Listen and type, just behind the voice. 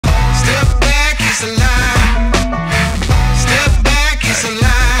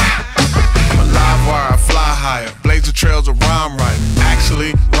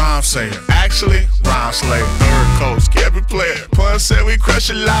sayer. Actually, rhyme slayer. Third coach, every player. Pun said we crush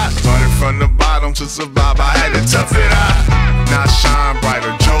a lot. Started from the bottom to survive, I had to tough it out. Now shine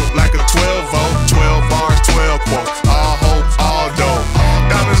brighter, joke like a 12-volt. 12 bars, 12 quotes. All hope, all dope.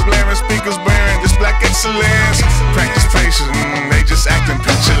 Diamonds glaring, speakers bearing, this black excellence. Practice patience.